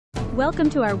Welcome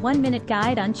to our 1-minute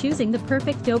guide on choosing the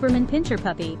perfect Doberman Pinscher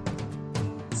puppy.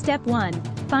 Step 1.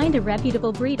 Find a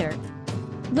reputable breeder.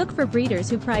 Look for breeders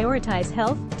who prioritize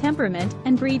health, temperament,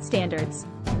 and breed standards.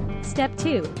 Step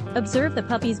 2. Observe the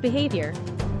puppy's behavior.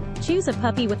 Choose a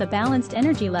puppy with a balanced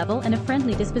energy level and a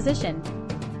friendly disposition.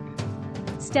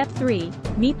 Step 3.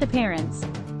 Meet the parents.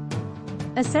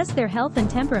 Assess their health and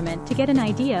temperament to get an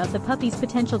idea of the puppy's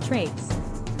potential traits.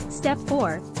 Step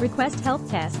 4. Request health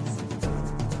tests.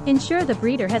 Ensure the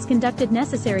breeder has conducted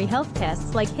necessary health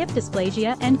tests like hip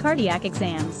dysplasia and cardiac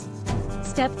exams.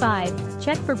 Step 5.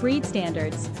 Check for breed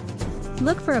standards.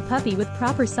 Look for a puppy with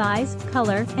proper size,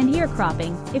 color, and ear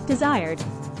cropping, if desired.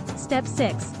 Step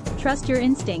 6. Trust your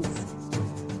instincts.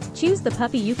 Choose the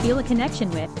puppy you feel a connection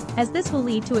with, as this will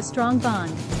lead to a strong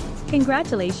bond.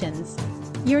 Congratulations!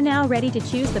 You're now ready to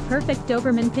choose the perfect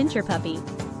Doberman Pinscher puppy.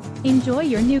 Enjoy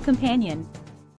your new companion.